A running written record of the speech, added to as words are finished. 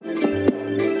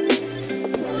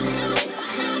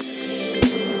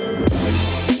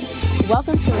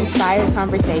Welcome to Inspired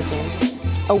Conversations,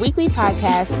 a weekly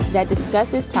podcast that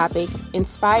discusses topics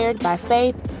inspired by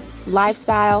faith,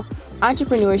 lifestyle,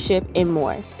 entrepreneurship, and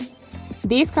more.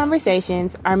 These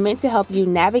conversations are meant to help you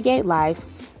navigate life,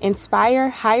 inspire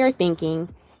higher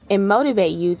thinking, and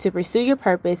motivate you to pursue your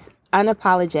purpose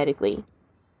unapologetically.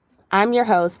 I'm your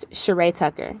host, Sheree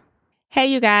Tucker. Hey,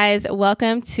 you guys.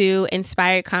 Welcome to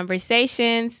Inspired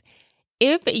Conversations.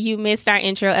 If you missed our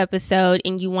intro episode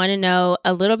and you want to know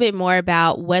a little bit more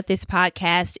about what this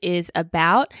podcast is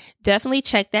about, definitely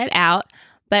check that out.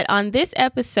 But on this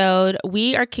episode,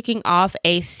 we are kicking off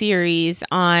a series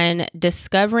on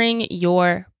discovering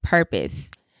your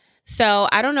purpose. So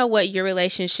I don't know what your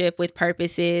relationship with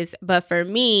purpose is, but for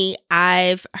me,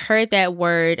 I've heard that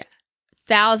word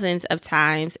thousands of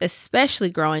times, especially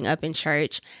growing up in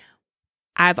church.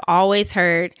 I've always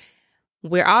heard,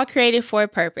 we're all created for a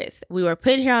purpose. We were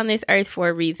put here on this earth for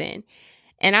a reason.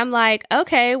 And I'm like,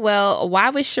 okay, well, why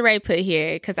was Sheree put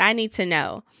here? Because I need to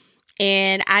know.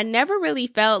 And I never really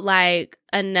felt like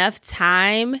enough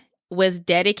time was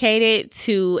dedicated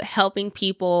to helping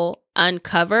people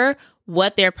uncover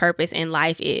what their purpose in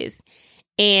life is.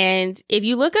 And if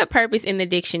you look up purpose in the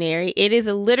dictionary, it is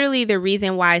literally the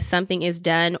reason why something is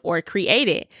done or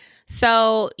created.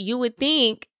 So you would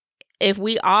think, if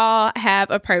we all have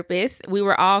a purpose, we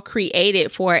were all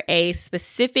created for a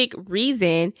specific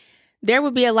reason, there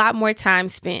would be a lot more time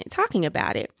spent talking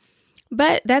about it.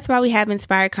 But that's why we have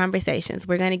Inspired Conversations.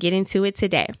 We're going to get into it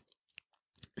today.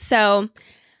 So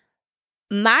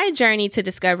my journey to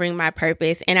discovering my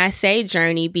purpose, and I say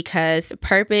journey because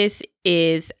purpose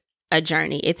is a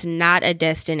journey. It's not a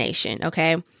destination,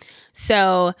 okay?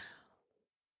 So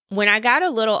when I got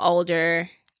a little older,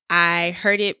 I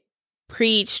heard it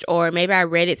preached, or maybe I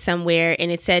read it somewhere,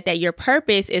 and it said that your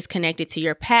purpose is connected to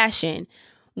your passion,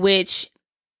 which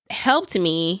helped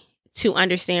me to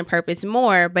understand purpose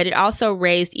more, but it also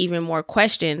raised even more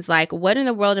questions like, what in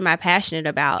the world am I passionate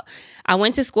about? I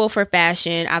went to school for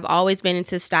fashion. I've always been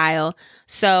into style.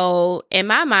 So in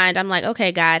my mind, I'm like,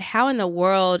 okay, God, how in the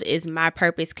world is my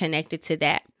purpose connected to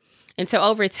that? And so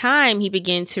over time, he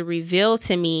began to reveal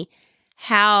to me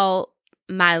how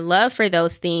my love for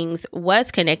those things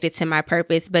was connected to my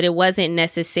purpose, but it wasn't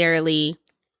necessarily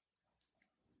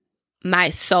my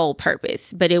sole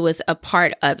purpose, but it was a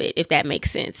part of it, if that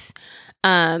makes sense.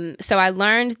 So I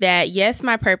learned that, yes,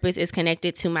 my purpose is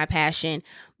connected to my passion,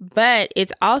 but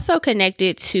it's also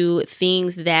connected to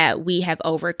things that we have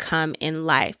overcome in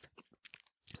life.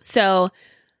 So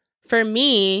for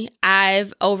me,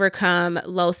 I've overcome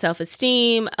low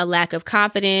self-esteem, a lack of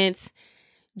confidence,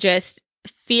 just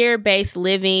fear-based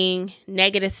living,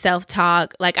 negative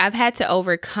self-talk. Like, I've had to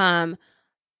overcome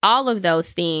all of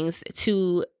those things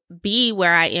to be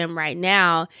where I am right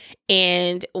now.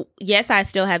 And yes, I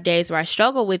still have days where I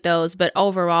struggle with those, but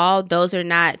overall, those are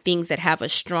not things that have a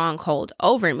stronghold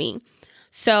over me.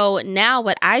 So now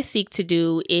what I seek to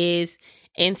do is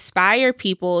inspire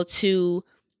people to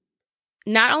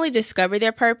not only discover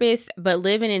their purpose, but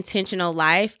live an intentional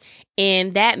life.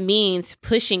 And that means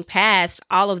pushing past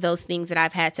all of those things that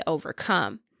I've had to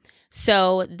overcome.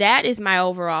 So that is my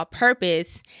overall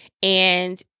purpose.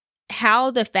 And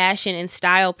how the fashion and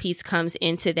style piece comes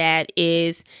into that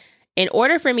is, in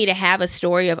order for me to have a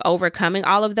story of overcoming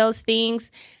all of those things,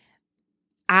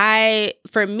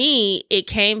 for me, it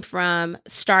came from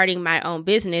starting my own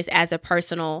business as a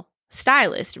personal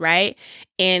stylist, right?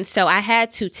 And so I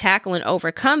had to tackle and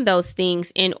overcome those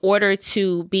things in order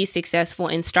to be successful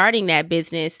in starting that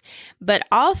business. But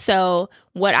also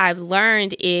what I've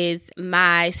learned is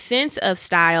my sense of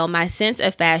style, my sense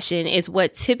of fashion is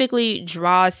what typically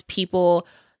draws people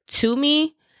to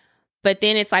me. But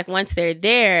then it's like, once they're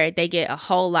there, they get a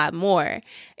whole lot more.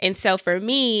 And so for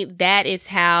me, that is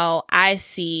how I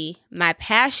see my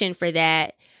passion for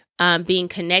that being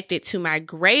connected to my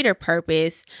greater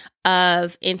purpose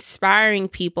of inspiring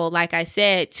people, like I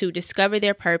said, to discover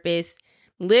their purpose,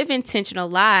 live intentional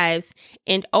lives,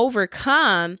 and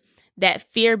overcome that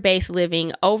fear-based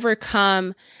living,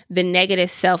 overcome the negative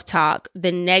self-talk,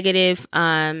 the negative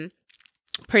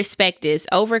perspectives,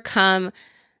 overcome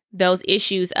those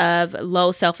issues of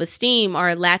low self-esteem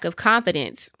or lack of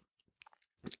confidence.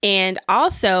 And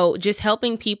also just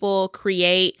helping people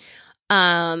create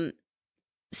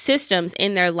systems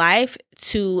in their life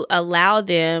to allow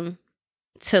them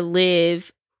to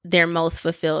live their most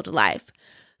fulfilled life.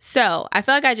 So I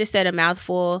feel like I just said a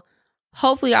mouthful.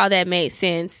 Hopefully all that made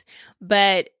sense,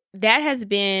 but that has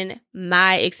been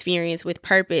my experience with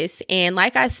purpose. And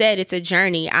like I said, it's a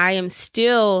journey. I am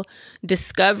still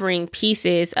discovering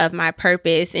pieces of my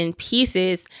purpose and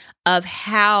pieces of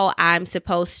how I'm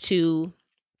supposed to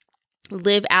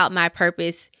live out my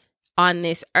purpose on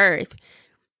this earth.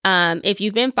 If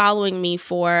you've been following me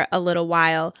for a little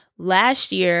while,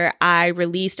 last year I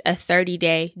released a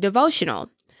 30-day devotional.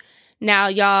 Now,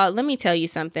 y'all, let me tell you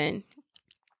something.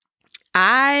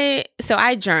 I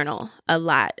journal a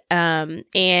lot.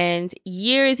 And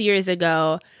years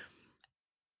ago,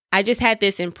 I just had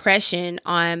this impression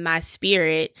on my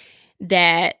spirit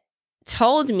that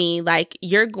told me, like,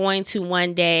 you're going to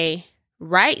one day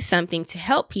write something to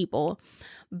help people.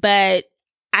 But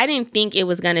I didn't think it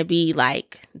was going to be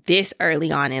like this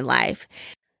early on in life.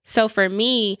 So for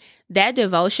me, that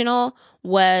devotional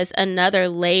was another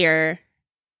layer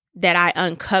that I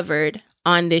uncovered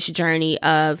on this journey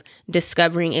of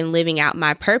discovering and living out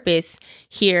my purpose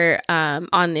here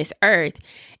on this earth.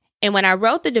 And when I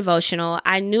wrote the devotional,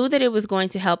 I knew that it was going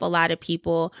to help a lot of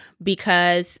people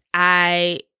because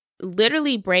I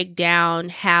literally break down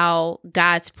how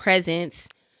God's presence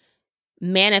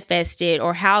manifested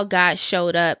or how God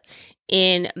showed up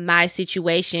in my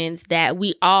situations that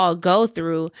we all go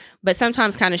through, but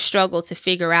sometimes kind of struggle to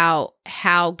figure out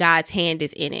how God's hand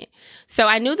is in it. So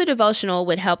I knew the devotional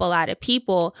would help a lot of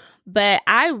people, but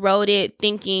I wrote it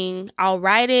thinking I'll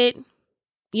write it,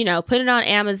 put it on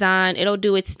Amazon, it'll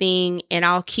do its thing, and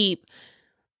I'll keep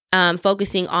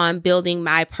focusing on building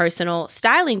my personal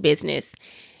styling business.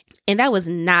 And that was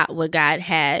not what God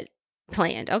had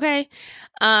planned, okay?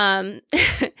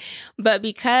 But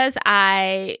because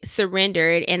I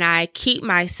surrendered and I keep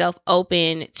myself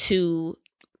open to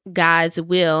God's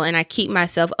will and I keep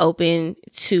myself open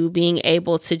to being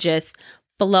able to just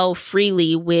flow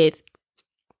freely with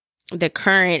the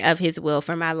current of His will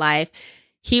for my life,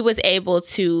 He was able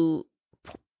to,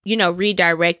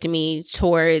 redirect me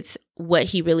towards what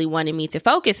He really wanted me to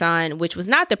focus on, which was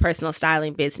not the personal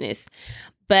styling business.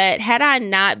 But had I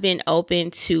not been open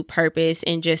to purpose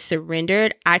and just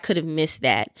surrendered, I could have missed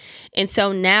that. And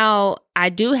so now I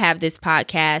do have this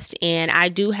podcast and I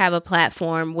do have a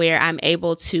platform where I'm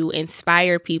able to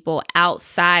inspire people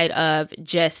outside of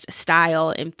just style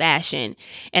and fashion.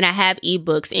 And I have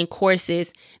ebooks and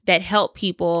courses that help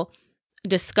people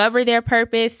discover their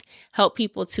purpose, help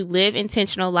people to live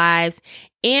intentional lives,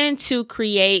 and to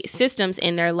create systems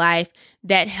in their life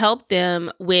that help them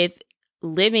with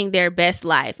living their best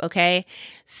life. Okay.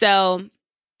 So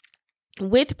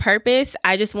with purpose,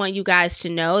 I just want you guys to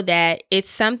know that it's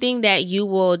something that you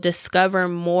will discover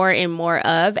more and more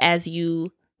of as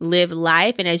you live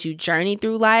life and as you journey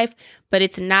through life, but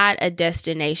it's not a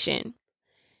destination.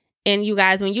 And you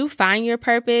guys, when you find your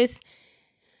purpose,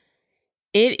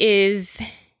 it is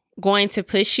going to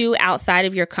push you outside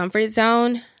of your comfort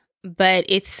zone, but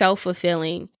it's so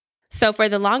fulfilling. So for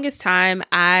the longest time,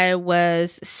 I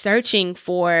was searching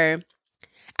for,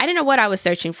 I didn't know what I was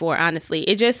searching for, honestly.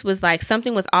 It just was like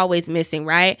something was always missing,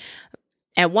 right?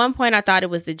 At one point, I thought it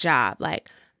was the job. Like,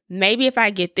 maybe if I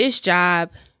get this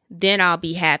job, then I'll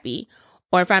be happy.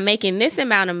 Or if I'm making this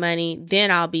amount of money, then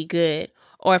I'll be good.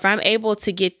 Or if I'm able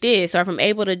to get this, or if I'm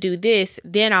able to do this,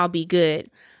 then I'll be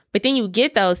good. But then you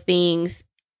get those things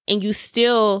and you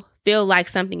still feel like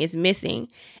something is missing.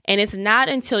 And it's not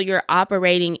until you're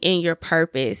operating in your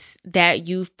purpose that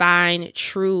you find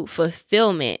true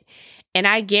fulfillment. And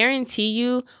I guarantee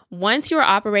you, once you're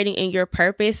operating in your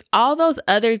purpose, all those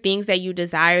other things that you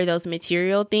desire, those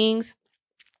material things,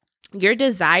 your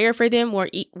desire for them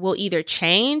will either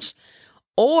change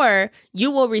or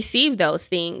you will receive those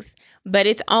things. But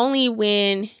it's only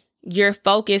when you're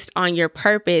focused on your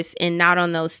purpose and not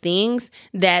on those things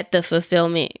that the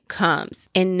fulfillment comes.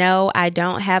 And no, I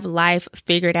don't have life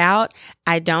figured out.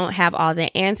 I don't have all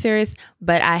the answers,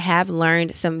 but I have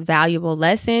learned some valuable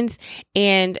lessons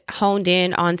and honed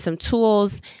in on some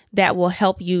tools that will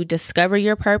help you discover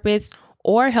your purpose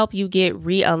or help you get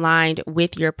realigned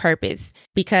with your purpose,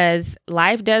 because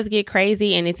life does get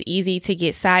crazy and it's easy to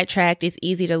get sidetracked. It's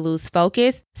easy to lose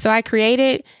focus. So I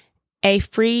created a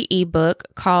free ebook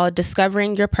called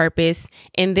Discovering Your Purpose,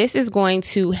 and this is going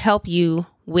to help you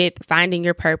with finding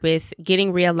your purpose,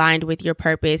 getting realigned with your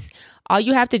purpose. All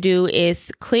you have to do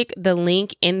is click the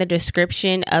link in the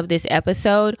description of this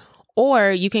episode,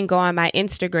 or you can go on my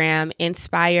Instagram,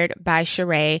 Inspired by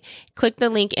Sheree, click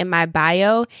the link in my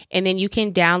bio, and then you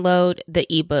can download the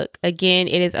ebook. Again,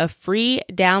 it is a free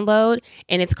download,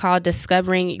 and it's called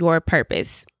Discovering Your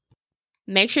Purpose.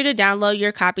 Make sure to download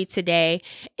your copy today.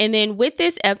 And then with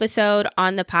this episode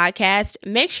on the podcast,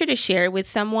 make sure to share it with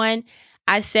someone.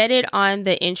 I said it on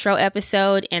the intro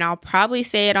episode, and I'll probably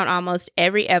say it on almost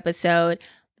every episode,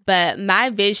 But my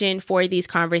vision for these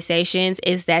conversations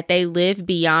is that they live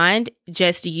beyond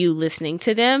just you listening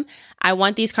to them. I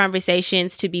want these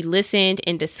conversations to be listened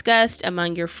and discussed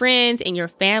among your friends and your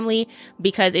family,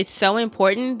 because it's so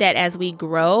important that as we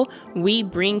grow, we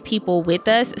bring people with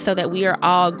us so that we are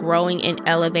all growing and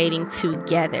elevating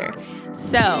together.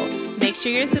 So make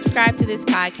sure you're subscribed to this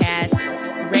podcast,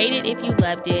 rate it if you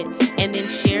loved it, and then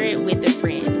share it with a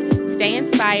friend. Stay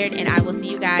inspired, and I will see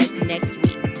you guys next week.